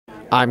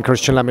I'm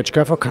Christian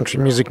Lamichka for Country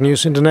Music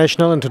News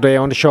International, and today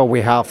on the show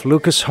we have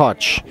Lucas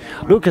Hoge.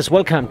 Lucas,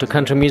 welcome to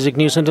Country Music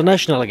News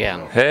International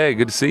again. Hey,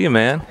 good to see you,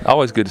 man.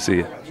 Always good to see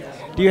you.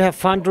 Do you have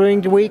fun during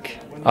the week?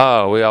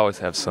 Oh, we always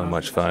have so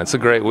much fun. It's a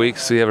great week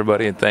to see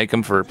everybody and thank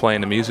them for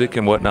playing the music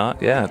and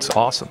whatnot. Yeah, it's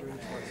awesome.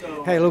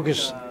 Hey,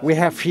 Lucas, we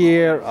have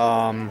here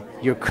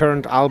your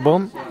current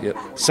album, Yep.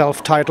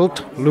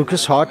 self-titled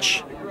Lucas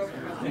Hoge.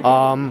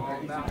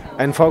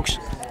 And folks,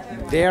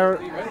 there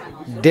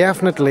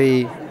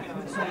definitely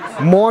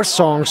more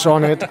songs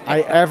on it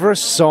I ever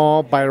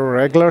saw by a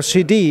regular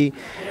CD.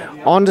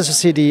 On the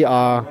CD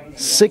are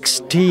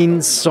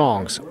 16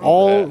 songs,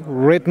 all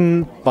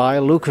written by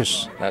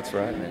Lucas. That's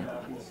right, man.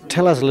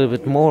 Tell us a little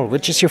bit more.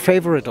 Which is your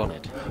favorite on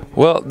it?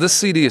 Well, this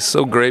CD is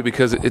so great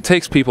because it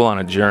takes people on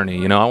a journey.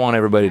 You know, I want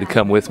everybody to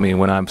come with me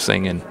when I'm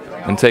singing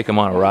and take them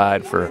on a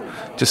ride for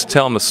just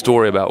tell them a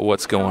story about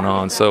what's going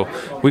on. So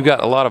we've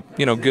got a lot of,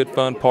 good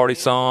fun party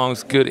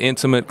songs, good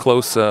intimate,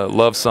 close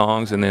love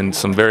songs, and then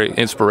some very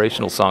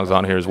inspirational songs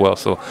on here as well.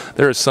 So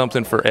there is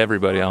something for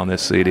everybody on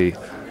this CD.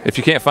 If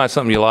you can't find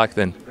something you like,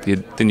 then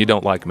you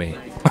don't like me.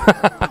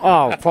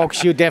 Oh,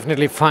 folks, you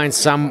definitely find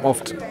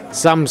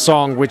some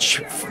song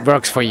which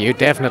works for you,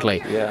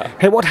 definitely. Yeah.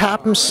 Hey, what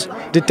happens?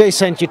 Did they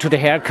send you to the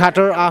hair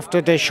cutter after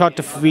they shot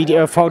the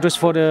photos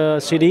for the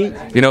CD?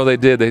 You know, they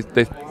did.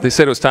 They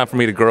said it was time for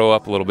me to grow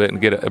up a little bit and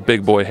get a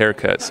big boy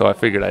haircut, so I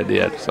figured I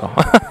did. So.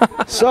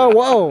 So,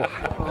 whoa,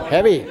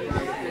 heavy.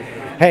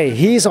 Hey,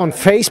 he's on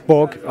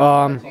Facebook.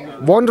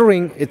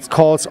 Wondering, it's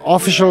called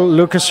Official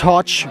Lucas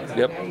Hoge.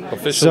 Yep,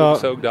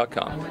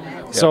 officiallucashoge.com.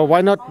 Yep. So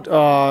why not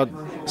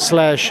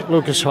 /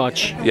 Lucas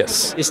Hoge?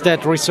 Yes. Is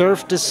that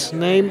reserved, this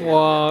name,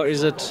 or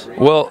is it?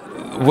 Well,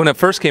 when it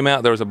first came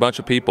out, there was a bunch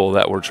of people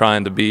that were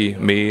trying to be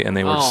me, and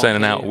they were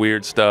sending out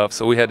weird stuff.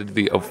 So we had to do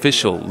the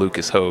official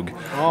Lucas Hoge.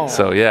 Oh.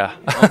 So yeah.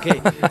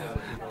 Okay.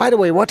 By the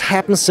way, what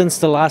happened since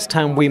the last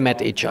time we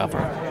met each other?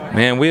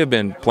 Man, we have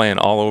been playing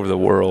all over the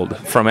world,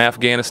 from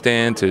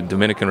Afghanistan to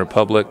Dominican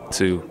Republic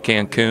to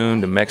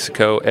Cancun to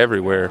Mexico,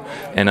 everywhere.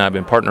 And I've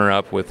been partnering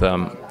up with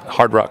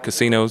Hard Rock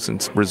casinos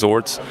and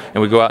resorts,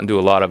 and we go out and do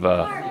a lot of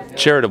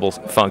charitable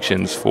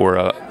functions for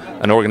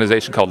an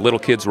organization called Little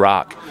Kids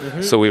Rock.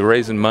 Mm-hmm. So we're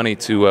raising money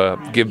to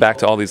give back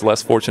to all these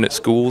less fortunate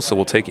schools. So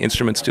we'll take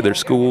instruments to their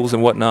schools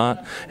and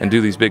whatnot and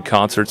do these big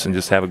concerts and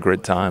just have a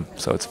great time.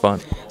 So it's fun.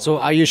 So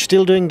are you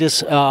still doing this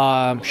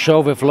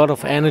show with a lot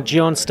of energy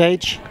on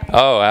stage?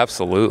 Oh,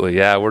 absolutely.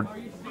 Yeah,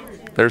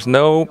 there's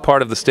no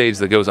part of the stage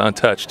that goes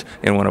untouched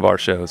in one of our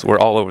shows. We're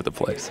all over the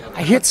place.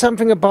 I heard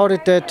something about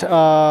it that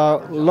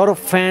a lot of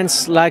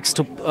fans likes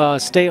to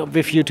stay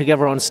with you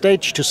together on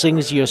stage to sing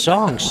your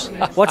songs.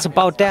 What's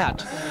about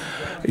that?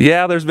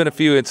 Yeah, there's been a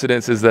few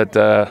incidences that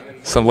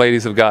some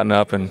ladies have gotten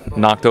up and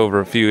knocked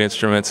over a few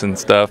instruments and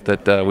stuff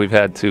that we've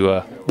had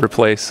to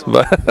replace,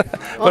 but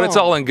it's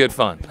all in good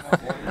fun.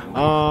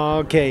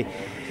 Okay.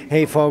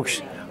 Hey,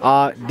 folks,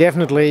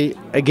 definitely,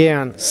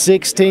 again,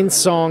 16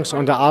 songs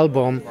on the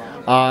album.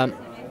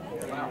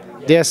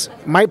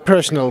 My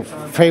personal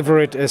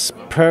favorite is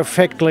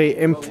Perfectly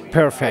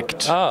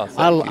Imperfect. Oh,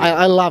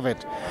 I love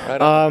it.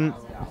 Right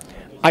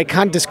I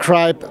can't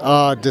describe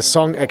the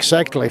song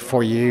exactly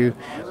for you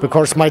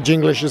because my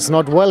Jinglish is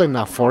not well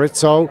enough for it,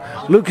 so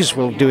Lucas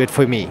will do it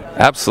for me.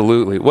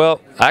 Absolutely.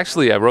 Well,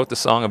 actually, I wrote the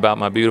song about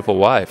my beautiful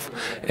wife,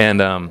 and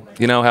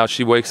you know how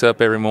she wakes up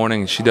every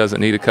morning and she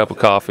doesn't need a cup of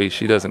coffee,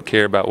 she doesn't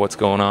care about what's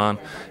going on,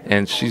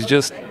 and she's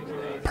just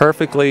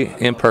perfectly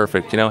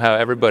imperfect. You know how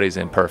everybody's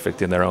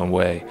imperfect in their own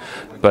way,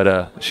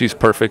 but she's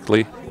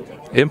perfectly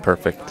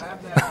imperfect.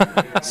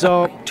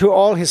 So, to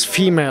all his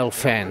female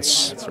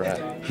fans, That's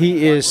right.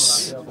 He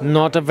is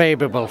not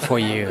available for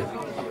you.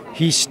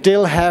 He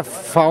still have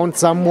found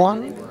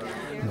someone,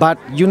 but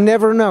you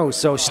never know.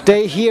 So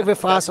stay here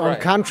with us on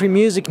Country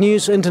Music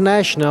News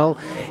International.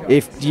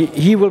 If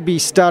he will be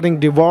starting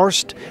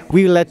divorced,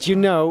 we'll let you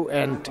know,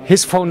 and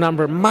his phone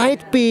number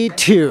might be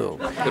too.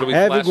 It'll be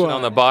flashing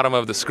on the bottom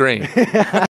of the screen.